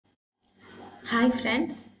Hi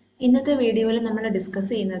friends, ഇന്നത്തെ വീഡിയോയിൽ നമ്മൾ ഡിസ്കസ്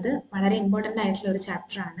ചെയ്യുന്നത് വളരെ ഇമ്പോർട്ടൻ്റ് ആയിട്ടുള്ള ഒരു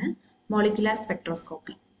ചാപ്റ്ററാണ് മോളിക്കുലാർ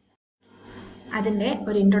സ്പെക്ട്രോസ്കോപ്പി. അതിൻ്റെ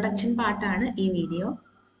ഒരു ഇൻട്രൊഡക്ഷൻ പാർട്ടാണ് ഈ video.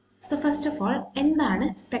 So first of all, എന്താണ്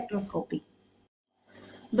സ്പെക്ട്രോസ്കോപ്പി?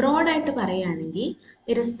 ബ്രോഡായിട്ട് പറയുകയാണെങ്കിൽ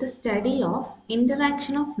it is the study of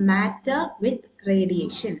interaction of matter with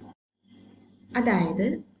radiation. അതായത്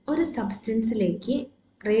ഒരു സബ്സ്റ്റൻസിലേക്ക്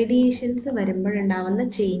റേഡിയേഷൻസ് വരുമ്പോഴുണ്ടാവുന്ന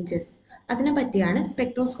ചേഞ്ചസ്, അതിനെ പറ്റിയാണ്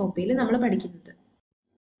സ്പെക്ട്രോസ്കോപ്പിയിൽ നമ്മൾ പഠിക്കുന്നത്.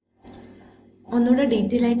 ഒന്നുകൂടെ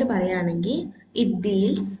ഡീറ്റെയിൽ ആയിട്ട് പറയുകയാണെങ്കിൽ it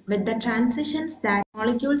deals with the transitions that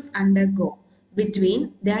molecules undergo between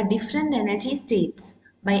there different energy States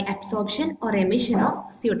by absorption or emission of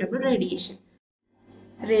suitable radiation.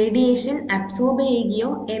 Radiation absorb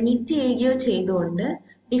ചെയ്യുകയോ എമിറ്റ് ചെയ്യുകയോ ചെയ്തുകൊണ്ട്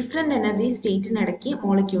ഡിഫറെൻറ്റ് എനർജി സ്റ്റേറ്റിനിടയ്ക്ക്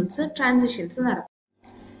മോളിക്യൂൾസ് ട്രാൻസിഷൻസ് നടത്തും.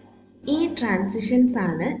 ഈ ട്രാൻസിഷൻസ്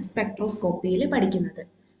ആണ് സ്പെക്ട്രോസ്കോപ്പിയിൽ പഠിക്കുന്നത്.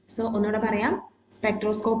 സോ ഒന്നുകൂടെ പറയാം,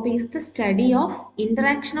 spectroscopy is the study of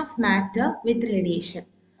interaction of matter with radiation.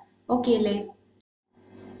 Okay അല്ലേ?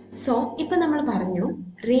 സോ ഇപ്പം നമ്മൾ പറഞ്ഞു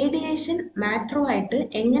റേഡിയേഷൻ മാറ്ററുമായിട്ട്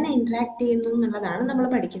എങ്ങനെ ഇൻറ്ററാക്ട് ചെയ്യുന്നു എന്നുള്ളതാണ് നമ്മൾ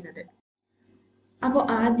പഠിക്കുന്നത്. അപ്പോൾ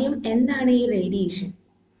ആദ്യം എന്താണ് ഈ റേഡിയേഷൻ?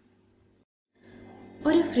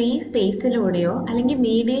 ഒരു ഫ്രീ സ്പേസിലൂടെയോ അല്ലെങ്കിൽ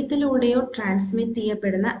മീഡിയത്തിലൂടെയോ ട്രാൻസ്മിറ്റ്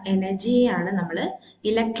ചെയ്യപ്പെടുന്ന എനർജിയെയാണ് നമ്മൾ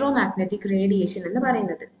ഇലക്ട്രോ മാഗ്നറ്റിക് റേഡിയേഷൻ എന്ന്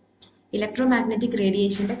പറയുന്നത്. ഇലക്ട്രോ മാഗ്നറ്റിക്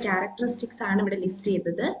റേഡിയേഷന്റെ ക്യാരക്ടറിസ്റ്റിക്സ് ആണ് ഇവിടെ ലിസ്റ്റ്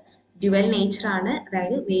ചെയ്തത്. ഡ്യുവൽ നേച്ചർ ആണ്,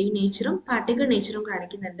 അതായത് വേവ് നേച്ചറും പാർട്ടിക്കിൾ നേച്ചറും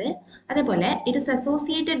കാണിക്കുന്നുണ്ട്. അതേപോലെ it is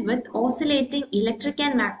associated with oscillating electric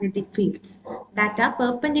and magnetic fields that are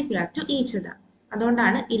perpendicular to each other.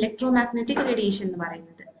 അതുകൊണ്ടാണ് ഇലക്ട്രോ മാഗ്നറ്റിക് റേഡിയേഷൻ എന്ന്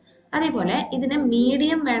പറയുന്നത്. അതേപോലെ ഇതിന്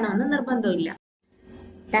മീഡിയം വേണമെന്ന് നിർബന്ധമില്ല.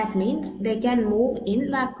 That means they can move in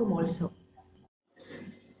vacuum also.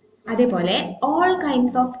 അതേപോലെ all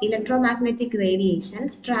kinds of electromagnetic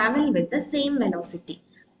radiations travel with the same velocity.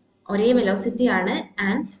 ഒരേ velocity ആണ്,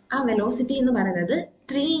 ആൻഡ് ആ വെലോസിറ്റി എന്ന് പറയുന്നത്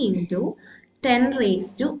 3 × 10⁸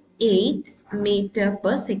 മീറ്റർ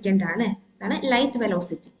പെർ സെക്കൻഡ് ആണ്. അതാണ് ലൈറ്റ്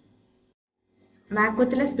വെലോസിറ്റി.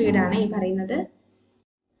 വാക്വത്തിലെ സ്പീഡാണ് ഈ പറയുന്നത്.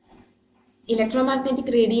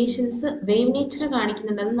 ഇലക്ട്രോമാഗ്നറ്റിക് റേഡിയേഷൻസ് വേവ് നേച്ചർ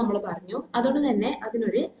കാണിക്കുന്നുണ്ടെന്ന് നമ്മൾ പറഞ്ഞു. അതുകൊണ്ട് തന്നെ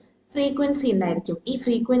അതിനൊരു ഫ്രീക്വൻസി ഉണ്ടായിരിക്കും. ഈ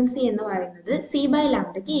ഫ്രീക്വൻസി എന്ന് പറയുന്നത് c/λ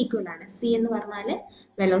ഈക്വൽ ആണ്. c എന്ന് പറഞ്ഞാൽ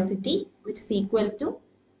velocity which is equal to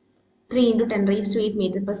 3 × 10⁸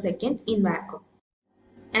 metre per second in vacuum,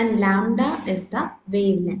 and lambda is the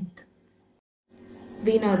wavelength.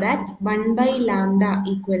 We know that 1/λ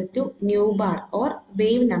equal to nu bar or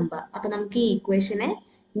wave number. അപ്പോൾ നമുക്ക് ഈ ഇക്വേഷനെ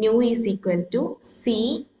nu is equal to c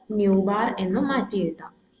nu bar എന്ന് മാറ്റി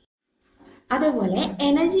എഴുതാം. അതേപോലെ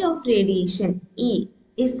energy of radiation E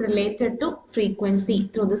is related to frequency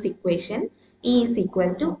through this equation. E is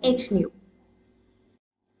equal to h nu.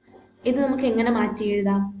 ഇത് നമുക്ക് എങ്ങനെ മാറ്റി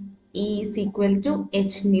എഴുതാം? E is equal to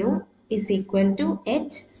h nu is equal to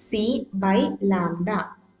h c/λ,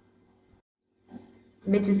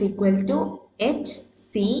 which is equal to h c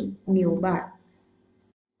nu bar.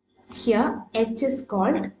 Here h is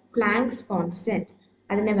called Planck's constant.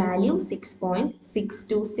 അതിന്റെ value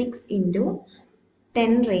 6.626 into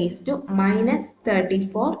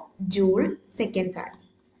 10⁻⁻34 joule second ആണ്.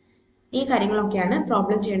 ഈ കാര്യങ്ങളൊക്കെയാണ്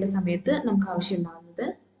problem ചെയ്യേണ്ട സമയത്ത് നമുക്ക് ആവശ്യമുണ്ടാകുന്നത്.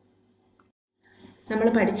 നമ്മൾ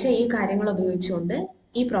പഠിച്ച ഈ കാര്യങ്ങൾ ഉപയോഗിച്ചുകൊണ്ട്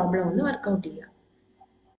ഈ പ്രോബ്ലം ഒന്ന് വർക്കൗട്ട് ചെയ്യുക.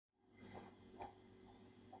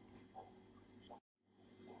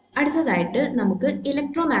 അടുത്തതായിട്ട് നമുക്ക്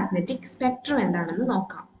ഇലക്ട്രോ മാഗ്നറ്റിക് സ്പെക്ട്രം എന്താണെന്ന്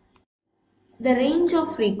നോക്കാം. The range of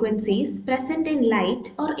frequencies present in light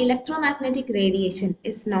or electromagnetic radiation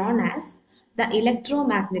is known as the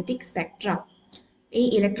electromagnetic spectrum. ഈ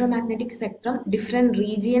ഇലക്ട്രോമാഗ്നറ്റിക് സ്പെക്ട്രം ഡിഫറെൻറ്റ്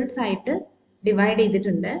റീജിയൻസ് ആയിട്ട് ഡിവൈഡ്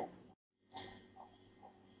ചെയ്തിട്ടുണ്ട്.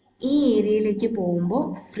 ഈ ഏരിയയിലേക്ക് പോകുമ്പോൾ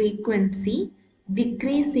ഫ്രീക്വൻസി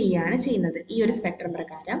ഡിക്രീസ് ചെയ്യുകയാണ് ചെയ്യുന്നത് ഈ ഒരു സ്പെക്ട്രം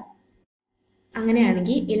പ്രകാരം.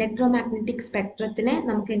 അങ്ങനെയാണെങ്കിൽ ഇലക്ട്രോമാഗ്നറ്റിക് സ്പെക്ട്രത്തിനെ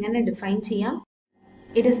നമുക്ക് എങ്ങനെ ഡിഫൈൻ ചെയ്യാം?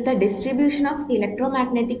 It is the distribution of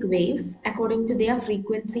electromagnetic waves according to their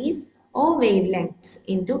frequencies or wavelengths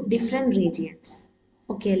into different regions.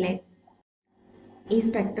 Okay അല്ലേ? ഈ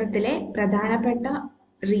സ്പെക്ട്രത്തിലെ പ്രധാനപ്പെട്ട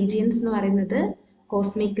റീജിയൻസ് എന്ന് പറയുന്നത്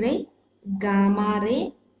cosmic ray, gamma ray,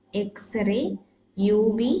 X ray,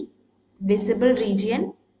 UV, visible region,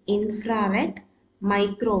 infrared,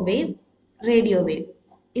 microwave, radio wave.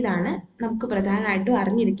 ഇതാണ് നമുക്ക് പ്രധാനമായിട്ടും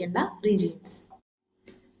അറിഞ്ഞിരിക്കേണ്ട regions.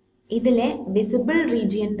 ഇതിലെ വിസിബിൾ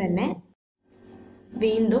റീജിയൻ തന്നെ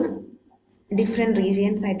വീണ്ടും ഡിഫറെൻറ്റ്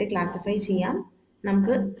റീജിയൻസ് ആയിട്ട് ക്ലാസിഫൈ ചെയ്യാം.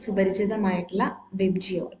 നമുക്ക് സുപരിചിതമായിട്ടുള്ള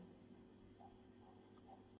വെബ്ജിയോർ.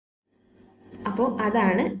 അപ്പോൾ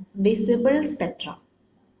അതാണ് visible spectrum.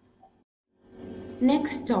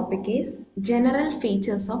 Next topic is general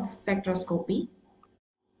features of spectroscopy.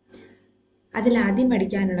 അതിലാദ്യം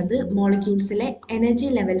പഠിക്കാനുള്ളത് മോളിക്യൂൾസിലെ എനർജി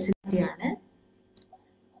ലെവൽസിനെ പറ്റിയാണ്.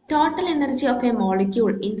 Total energy of a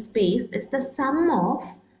molecule in space is the sum of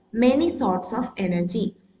many sorts of energy.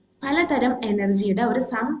 പലതരം എനർജിയുടെ ഒരു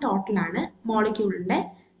സം ടോട്ടലാണ് മോളിക്യൂളിന്റെ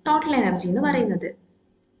ടോട്ടൽ എനർജി എന്ന് പറയുന്നത്.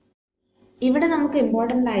 ഇവിടെ നമുക്ക്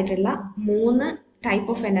ഇമ്പോർട്ടൻ്റ് ആയിട്ടുള്ള 3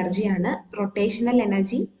 ടൈപ്പ് ഓഫ് എനർജിയാണ് rotational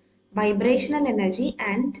energy, vibrational energy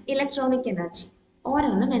and electronic energy.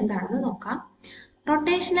 ഓരോന്നും എന്താണെന്ന് നോക്കാം.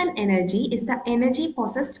 Rotational energy is the energy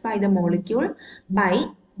possessed by the molecule by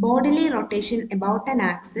bodily rotation about an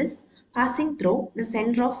axis passing through the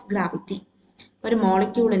center of gravity. ഒരു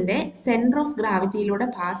മോളിക്യൂളിന്റെ centre of ഗ്രാവിറ്റിയിലൂടെ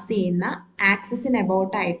pass ചെയ്യുന്ന ആക്സിസിന്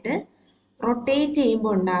about ആയിട്ട് rotate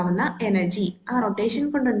ചെയ്യുമ്പോൾ ഉണ്ടാവുന്ന energy, ആ rotation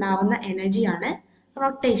കൊണ്ടുണ്ടാവുന്ന എനർജിയാണ്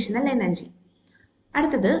റൊട്ടേഷണൽ എനർജി.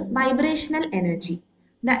 അടുത്തത് vibrational energy.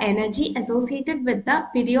 The energy associated with the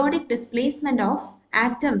periodic displacement of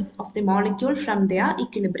atoms of the molecule from their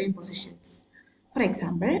equilibrium positions. For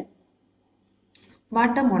example,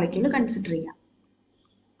 water molecule consider ചെയ്യാം.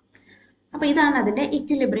 അപ്പോൾ ഇതാണ് അതിൻ്റെ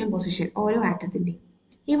ഇക്വിലിബ്രിയം പൊസിഷൻ ഓരോ ആറ്റത്തിൻ്റെയും.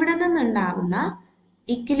 ഇവിടെ നിന്നുണ്ടാവുന്ന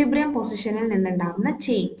ഇക്വിലിബ്രിയം പൊസിഷനിൽ നിന്നുണ്ടാവുന്ന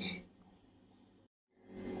ചേഞ്ച്,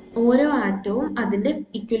 ഓരോ ആറ്റവും അതിൻ്റെ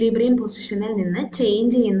ഇക്വിലിബ്രിയം പൊസിഷനിൽ നിന്ന്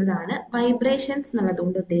ചേഞ്ച് ചെയ്യുന്നതാണ് വൈബ്രേഷൻസ്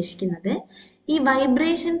എന്നുള്ളതുകൊണ്ട് ഉദ്ദേശിക്കുന്നത്. ഈ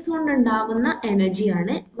വൈബ്രേഷൻസ് കൊണ്ടുണ്ടാവുന്ന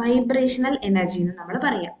എനർജിയാണ് വൈബ്രേഷണൽ എനർജി എന്ന് നമ്മൾ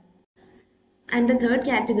പറയാം. And the third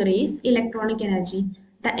category is electronic energy.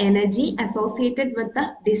 The energy associated with the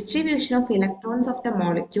distribution of electrons of the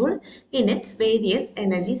molecule in its various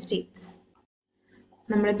energy states.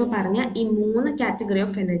 നമ്മളിപ്പോൾ പറഞ്ഞ ഈ 3 കാറ്റഗറി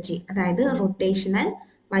ഓഫ് എനർജി, അതായത് rotational,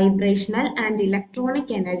 vibrational and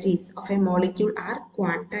electronic energies of A molecule R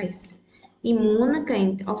quantised. ഈ 3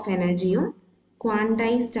 kind of എനർജിയും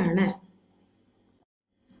quantised ആണ്.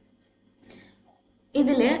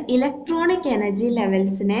 ഇതിൽ electronic energy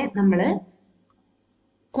ലെവൽസിനെ നമ്മൾ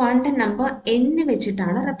quantum number n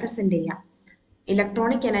വെച്ചിട്ടാണ് റെപ്രസെന്റ് ചെയ്യുക.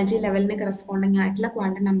 ഇലക്ട്രോണിക് എനർജി ലെവലിന് കറസ്പോണ്ടിങ് ആയിട്ടുള്ള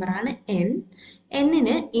ക്വാണ്ടം നമ്പർ ആണ് n.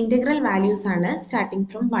 n-ന് ഇന്റഗ്രൽ വാല്യൂസ് ആണ് സ്റ്റാർട്ടിങ്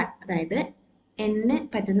ഫ്രം 1, അതായത് n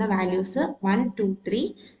പറ്റുന്ന വാല്യൂസ് 1, 2, 3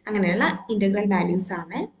 അങ്ങനെയുള്ള ഇന്റഗ്രൽ വാല്യൂസ്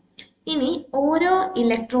ആണ്. ഇനി ഓരോ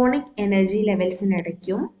ഇലക്ട്രോണിക് എനർജി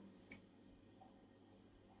ലെവൽസിനിടയ്ക്കും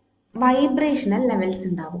വൈബ്രേഷണൽ ലെവൽസ്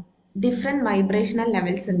ഉണ്ടാവും. ഡിഫറെൻറ്റ് വൈബ്രേഷണൽ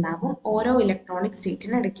ലെവൽസ് ഉണ്ടാവും ഓരോ ഇലക്ട്രോണിക്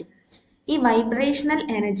സ്റ്റേറ്റിനിടയ്ക്കും. ഈ വൈബ്രേഷണൽ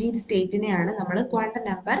എനർജി സ്റ്റേറ്റിനെയാണ് നമ്മൾ ക്വാണ്ടം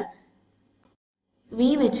നമ്പർ v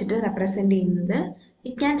വെച്ചിട്ട് റെപ്രസെന്റ് ചെയ്യുന്നത്.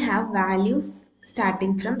 It can have values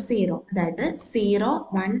starting from 0, അതായത് 0,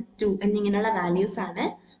 1, 2 എന്നിങ്ങനെയുള്ള വാല്യൂസ് ആണ്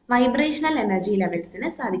വൈബ്രേഷണൽ എനർജി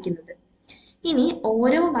ലെവൽസിന് സാധിക്കുന്നത്. ഇനി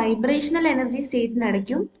ഓരോ vibrational energy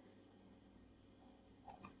സ്റ്റേറ്റിനിടയ്ക്കും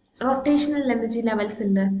rotational energy levels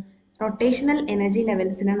ഉണ്ട്. റൊട്ടേഷണൽ എനർജി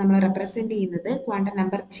ലെവൽസിനെ നമ്മൾ റെപ്രസെന്റ് ചെയ്യുന്നത് ക്വാണ്ടം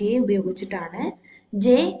നമ്പർ j ഉപയോഗിച്ചിട്ടാണ്. j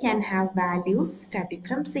can have values starting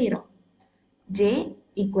from 0. j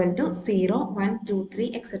equal to 0, 1, 2, 3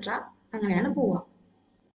 etc. അങ്ങനെയാണ് പോവുക.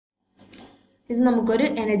 ഇത് നമുക്കൊരു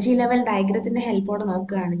എനർജി ലെവൽ ഡയഗ്രത്തിന്റെ ഹെൽപ്പോടെ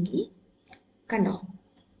നോക്കുകയാണെങ്കിൽ കണ്ടോ,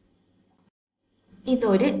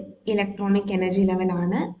 ഇതൊരു ഇലക്ട്രോണിക് എനർജി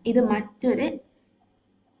ലെവലാണ്, ഇത് മറ്റൊരു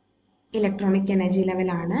ഇലക്ട്രോണിക് എനർജി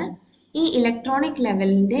ലെവലാണ്. ഈ ഇലക്ട്രോണിക്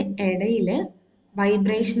ലെവലിന്റെ ഇടയിൽ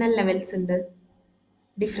വൈബ്രേഷണൽ ലെവൽസ് ഉണ്ട്,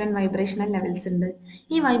 ഡിഫറെൻറ്റ് വൈബ്രേഷണൽ ലെവൽസ് ഉണ്ട്.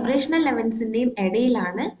 ഈ വൈബ്രേഷണൽ ലെവൽസിൻ്റെയും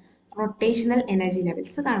ഇടയിലാണ് റൊട്ടേഷണൽ എനർജി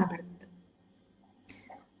ലെവൽസ് കാണപ്പെടുന്നത്.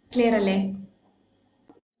 ക്ലിയർ അല്ലേ?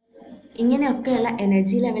 ഇങ്ങനെയൊക്കെയുള്ള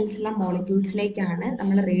എനർജി ലെവൽസുള്ള മോളിക്യൂൾസിലേക്കാണ്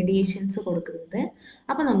നമ്മൾ റേഡിയേഷൻസ് കൊടുക്കുന്നത്.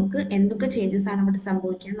 അപ്പോൾ നമുക്ക് എന്തൊക്കെ ചേഞ്ചസ് ആണ് ഇവിടെ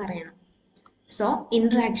സംഭവിക്കുക എന്ന് അറിയണം. So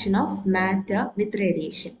interaction of matter with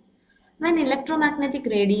radiation. When electromagnetic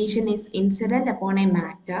radiation is incident upon a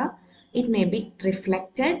matter, it may be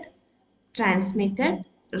reflected, transmitted,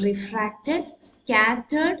 refracted,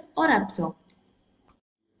 scattered or absorbed.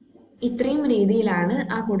 ഇത്രയും രീതിയിലാണ്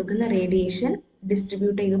ആ കൊടുക്കുന്ന റേഡിയേഷൻ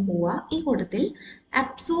ഡിസ്ട്രിബ്യൂട്ട് ചെയ്ത് പോവുക. ഈ കൂട്ടത്തിൽ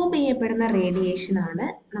അബ്സോർബ് ചെയ്യപ്പെടുന്ന റേഡിയേഷൻ ആണ്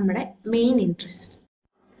നമ്മുടെ മെയിൻ ഇൻട്രസ്റ്റ്.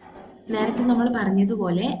 നേരത്തെ നമ്മൾ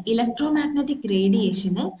പറഞ്ഞതുപോലെ ഇലക്ട്രോമാഗ്നറ്റിക്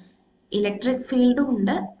റേഡിയേഷന് ഇലക്ട്രിക് ഫീൽഡും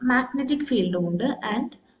ഉണ്ട്, മാഗ്നറ്റിക് ഫീൽഡും ഉണ്ട്,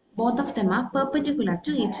 and both of them are perpendicular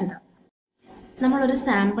to each other. നമ്മളൊരു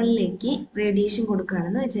സാമ്പിളിലേക്ക് റേഡിയേഷൻ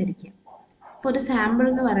കൊടുക്കുകയാണെന്ന് വിചാരിക്കുക. അപ്പോൾ ഒരു സാമ്പിൾ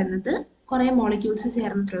എന്ന് പറയുന്നത് കുറേ മോളിക്യൂൾസ്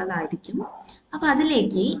ചേർന്നിട്ടുള്ളതായിരിക്കും. അപ്പോൾ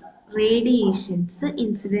അതിലേക്ക് റേഡിയേഷൻസ്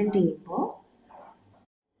ഇൻസിഡൻറ്റ് ചെയ്യുമ്പോൾ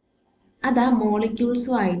അത് ആ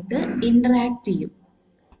മോളിക്യൂൾസുമായിട്ട് ഇൻറ്ററാക്ട് ചെയ്യും.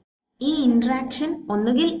 ഈ ഇൻട്രാക്ഷൻ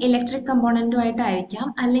ഒന്നുകിൽ ഇലക്ട്രിക് കമ്പോണൻറ്റുമായിട്ടായിരിക്കാം,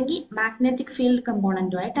 അല്ലെങ്കിൽ മാഗ്നറ്റിക് ഫീൽഡ്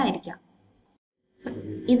കമ്പോണൻറ്റുമായിട്ടായിരിക്കാം.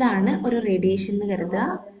 ഇതാണ് ഒരു റേഡിയേഷൻ എന്ന് കരുതുക.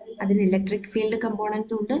 അതിന് ഇലക്ട്രിക് ഫീൽഡ്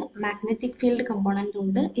കമ്പോണൻറ്റും ഉണ്ട്, മാഗ്നറ്റിക് ഫീൽഡ് കമ്പോണൻറ്റും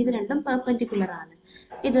ഉണ്ട്. ഇത് രണ്ടും പെർപെൻഡിക്കുലർ ആണ്.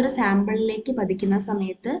 ഇതൊരു സാമ്പിളിലേക്ക് പതിക്കുന്ന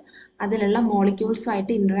സമയത്ത് അതിലുള്ള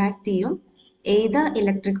മോളിക്യൂൾസുമായിട്ട് ഇൻറ്ററാക്ട് ചെയ്യും. ഏത്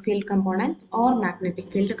electric field component or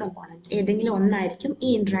magnetic field component, ഏതെങ്കിലും ഒന്നായിരിക്കും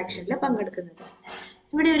ഈ ഇൻട്രാക്ഷനിൽ പങ്കെടുക്കുന്നത്.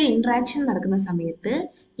 ഇവിടെ ഒരു ഇൻട്രാക്ഷൻ നടക്കുന്ന സമയത്ത്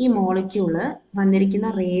ഈ മോളിക്യൂള് വന്നിരിക്കുന്ന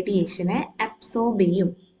റേഡിയേഷനെ അബ്സോർബ് ചെയ്യും.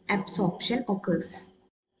 Absorption occurs.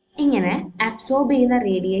 ഇങ്ങനെ അബ്സോർബ് ചെയ്യുന്ന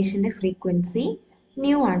റേഡിയേഷന്റെ ഫ്രീക്വൻസി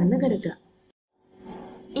ന്യൂ ആണെന്ന് കരുതുക.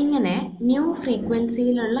 ഇങ്ങനെ ന്യൂ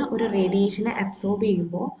ഫ്രീക്വൻസിയിലുള്ള ഒരു റേഡിയേഷനെ അബ്സോർബ്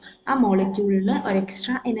ചെയ്യുമ്പോൾ ആ മോളിക്യൂളിന് ഒരു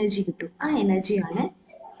എക്സ്ട്രാ എനർജി കിട്ടും. ആ എനർജിയാണ്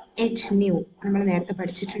എച്ച് ന്യൂ. നമ്മൾ നേരത്തെ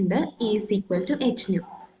പഠിച്ചിട്ടുണ്ട് is equal to H new.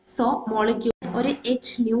 So molecule ഒരു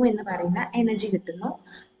എച്ച് ന്യൂ എന്ന് പറയുന്ന എനർജി കിട്ടുന്നു.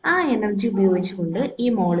 ആ എനർജി ഉപയോഗിച്ചുകൊണ്ട് ഈ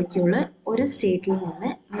മോളിക്യൂള് ഒരു സ്റ്റേറ്റിൽ നിന്ന്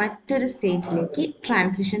മറ്റൊരു സ്റ്റേറ്റിലേക്ക്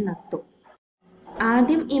ട്രാൻസിഷൻ നടത്തും.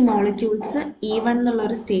 ആദ്യം ഈ മോളിക്യൂൾസ് E1 എന്നുള്ള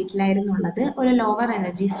ഒരു സ്റ്റേറ്റിലായിരുന്നു ഉള്ളത്. ഒരു ലോവർ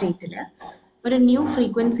എനർജി സ്റ്റേറ്റിൽ ഒരു ന്യൂ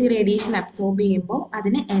ഫ്രീക്വൻസി റേഡിയേഷൻ അബ്സോർബ് ചെയ്യുമ്പോൾ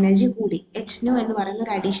അതിന് എനർജി കൂടി. എച്ച് ന്യൂ എന്ന് പറയുന്ന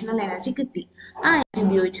ഒരു അഡീഷണൽ എനർജി കിട്ടി. ആ എനർജി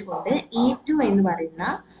ഉപയോഗിച്ചുകൊണ്ട് E2 എന്ന് പറയുന്ന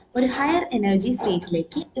ഒരു ഹയർ എനർജി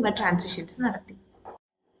സ്റ്റേറ്റിലേക്ക് ഇവ ട്രാൻസിഷൻസ് നടത്തി.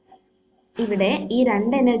 ഇവിടെ ഈ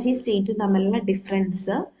രണ്ട് എനർജി സ്റ്റേറ്റും തമ്മിലുള്ള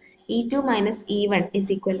difference E2 minus E1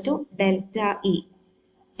 is equal to delta E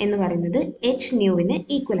എന്ന് പറയുന്നത് എച്ച് ന്യൂവിന്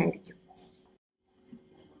ഈക്വൽ ആയിരിക്കും.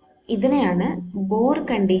 ഇതിനെയാണ് ബോർ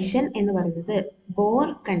കണ്ടീഷൻ എന്ന് പറയുന്നത്. Bore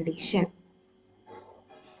condition.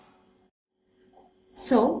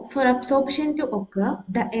 So, for absorption to occur,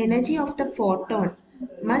 the energy of the photon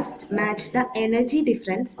must match the energy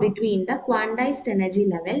difference between the quantized energy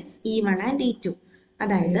levels E1 and E2.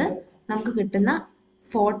 അതായത് നമുക്ക് കിട്ടുന്ന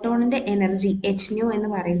ഫോട്ടോണിന്റെ energy H new എന്ന്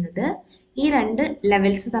പറയുന്നത് ഈ രണ്ട്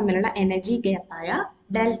ലെവൽസ് തമ്മിലുള്ള എനർജി ഗ്യാപ്പായ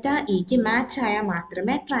ഡെൽറ്റ ഇക്ക് match ആയാൽ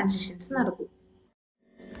മാത്രമേ ട്രാൻസിഷൻസ് നടക്കൂ.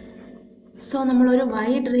 സോ നമ്മളൊരു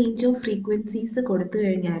വൈഡ് റേഞ്ച് ഓഫ് ഫ്രീക്വൻസീസ് കൊടുത്തു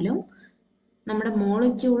കഴിഞ്ഞാലും നമ്മുടെ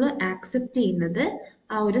മോളിക്യൂള് ആക്സെപ്റ്റ് ചെയ്യുന്നത്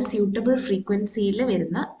ആ ഒരു സ്യൂട്ടബിൾ ഫ്രീക്വൻസിയിൽ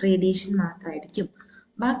വരുന്ന റേഡിയേഷൻ മാത്രമായിരിക്കും.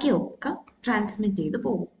 ബാക്കിയൊക്കെ ട്രാൻസ്മിറ്റ് ചെയ്ത്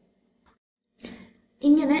പോകും.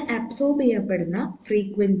 ഇങ്ങനെ അബ്സോർബ് ചെയ്യപ്പെടുന്ന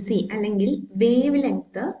ഫ്രീക്വൻസി അല്ലെങ്കിൽ വേവ്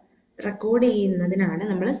ലെങ്ത് റെക്കോർഡ് ചെയ്യുന്നതിനാണ്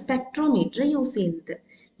നമ്മൾ സ്പെക്ട്രോമീറ്റർ യൂസ് ചെയ്യുന്നത്.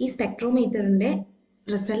 ഈ സ്പെക്ട്രോമീറ്ററിന്റെ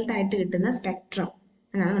റിസൾട്ട് ആയിട്ട് കിട്ടുന്ന സ്പെക്ട്രം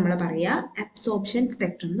എന്നാണ് നമ്മൾ പറയുക അബ്സോർപ്ഷൻ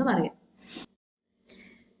സ്പെക്ട്രം എന്ന് പറയാം.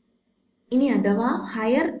 ഇനി അഥവാ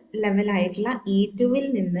ഹയർ ലെവലായിട്ടുള്ള E2വിൽ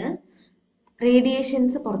നിന്ന്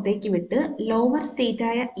റേഡിയേഷൻസ് പുറത്തേക്ക് വിട്ട് ലോവർ സ്റ്റേറ്റ്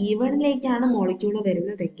ആയ E1ലേക്കാണ് മോളിക്യൂള്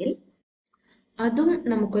വരുന്നതെങ്കിൽ അതും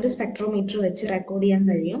നമുക്കൊരു സ്പെക്ട്രോമീറ്റർ വെച്ച് റെക്കോർഡ് ചെയ്യാൻ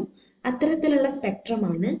കഴിയും. അത്തരത്തിലുള്ള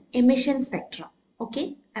സ്പെക്ട്രമാണ് എമിഷൻ സ്പെക്ട്രം. ഓക്കെ,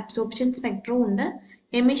 അബ്സോർപ്ഷൻ സ്പെക്ട്രവും ഉണ്ട്,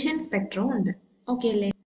 എമിഷൻ സ്പെക്ട്രവും ഉണ്ട്. ഓക്കെ അല്ലേ?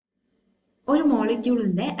 ഒരു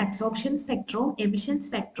മോളിക്യൂളിന്റെ അബ്സോർപ്ഷൻ സ്പെക്ട്രവും എമിഷൻ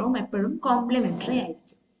സ്പെക്ട്രവും എപ്പോഴും കോംപ്ലിമെന്ററി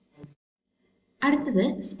ആയിരിക്കും. അടുത്തത്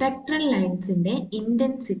സ്പെക്ട്രൽ ലൈൻസിന്റെ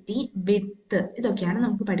ഇന്റൻസിറ്റി, വിഡ്ത്ത്, ഇതൊക്കെയാണ്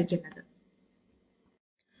നമുക്ക് പഠിക്കേണ്ടത്.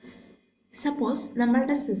 സപ്പോസ്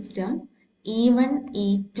നമ്മളുടെ സിസ്റ്റം E1,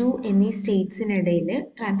 E2 എന്നീ സ്റ്റേറ്റ്സിനിടയിൽ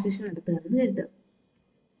ട്രാൻസിഷൻ നടത്തുകയാണെന്ന് കരുതുക.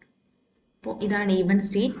 അപ്പോൾ ഇതാണ് E1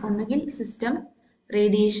 സ്റ്റേറ്റ്. ഒന്നുകിൽ സിസ്റ്റം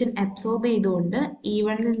റേഡിയേഷൻ അബ്സോർബ് ചെയ്തുകൊണ്ട്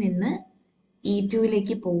E1ൽ നിന്ന്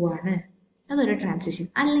E2വിലേക്ക് പോവുകയാണ്, അതൊരു ട്രാൻസിഷൻ.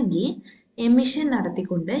 അല്ലെങ്കിൽ എമിഷൻ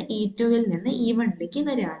നടത്തിക്കൊണ്ട് E2വിൽ നിന്ന് E1ലേക്ക്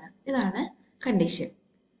വരികയാണ്, ഇതാണ് കണ്ടീഷൻ.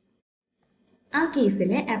 ആ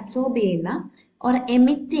കേസിൽ അബ്സോർബ് ചെയ്യുന്ന ഓർ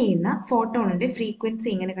എമിറ്റ് ചെയ്യുന്ന ഫോട്ടോണിന്റെ ഫ്രീക്വൻസി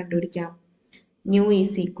എങ്ങനെ കണ്ടുപിടിക്കാം? New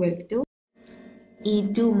is equal to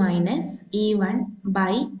E2 minus E1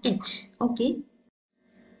 by H. Okay,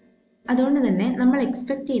 അതുകൊണ്ട് തന്നെ നമ്മൾ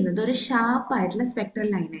എക്സ്പെക്ട് ചെയ്യുന്നത് ഒരു ഷാർപ്പ് ആയിട്ടുള്ള സ്പെക്ട്രൽ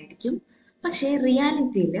ലൈൻ ആയിരിക്കും. പക്ഷേ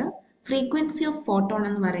റിയാലിറ്റിയിൽ ഫ്രീക്വൻസി ഓഫ് ഫോട്ടോൺ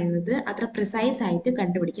എന്ന് പറയുന്നത് അത്ര പ്രിസൈസ് ആയിട്ട്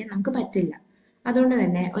കണ്ടുപിടിക്കാൻ നമുക്ക് പറ്റില്ല. അതുകൊണ്ട്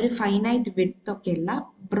തന്നെ ഒരു ഫൈനൈറ്റ് വിഡ്ത്ത് ഒക്കെയുള്ള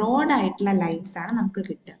ബ്രോഡ് ആയിട്ടുള്ള ലൈൻസ് ആണ് നമുക്ക്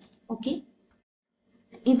കിട്ടുക. ഓക്കെ,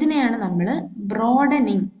 ഇതിനെയാണ് നമ്മൾ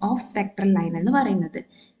ബ്രോഡനിങ് ഓഫ് സ്പെക്ട്രൽ ലൈൻ എന്ന് പറയുന്നത്.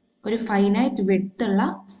 ഒരു ഫൈനൈറ്റ് വിഡ്ത്ത് ഉള്ള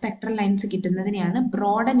spectral lines കിട്ടുന്നതിനെയാണ്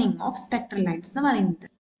broadening of spectral lines എന്ന് പറയുന്നത്.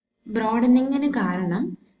 ബ്രോഡനിങ്ങിന് കാരണം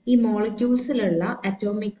ഈ മോളിക്യൂൾസിലുള്ള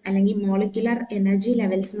അറ്റോമിക് അല്ലെങ്കിൽ മോളിക്കുലർ എനർജി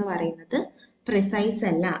ലെവൽസ് എന്ന് പറയുന്നത് പ്രിസൈസ്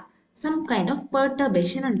അല്ല. സം കൈൻഡ് ഓഫ്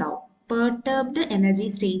പെർട്ടർബേഷൻ ഉണ്ടാവും. പെർട്ടർബ്ഡ് എനർജി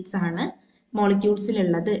സ്റ്റേറ്റ്സ് ആണ്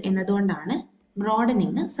മോളിക്യൂൾസിലുള്ളത് എന്നതുകൊണ്ടാണ്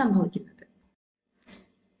ബ്രോഡനിങ് സംഭവിക്കുന്നത്.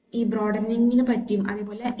 ഈ ബ്രോഡനിങ്ങിനെ പറ്റിയും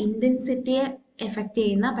അതേപോലെ ഇന്റൻസിറ്റിയെ എഫക്റ്റ്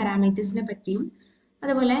ചെയ്യുന്ന പാരാമീറ്റേഴ്സിനെ പറ്റിയും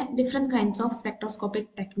അതുപോലെ different kinds of spectroscopic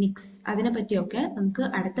techniques അതിനെ പറ്റിയൊക്കെ നമുക്ക്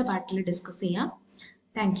അടുത്ത പാർട്ടിൽ ഡിസ്കസ് ചെയ്യാം.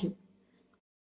 Thank you.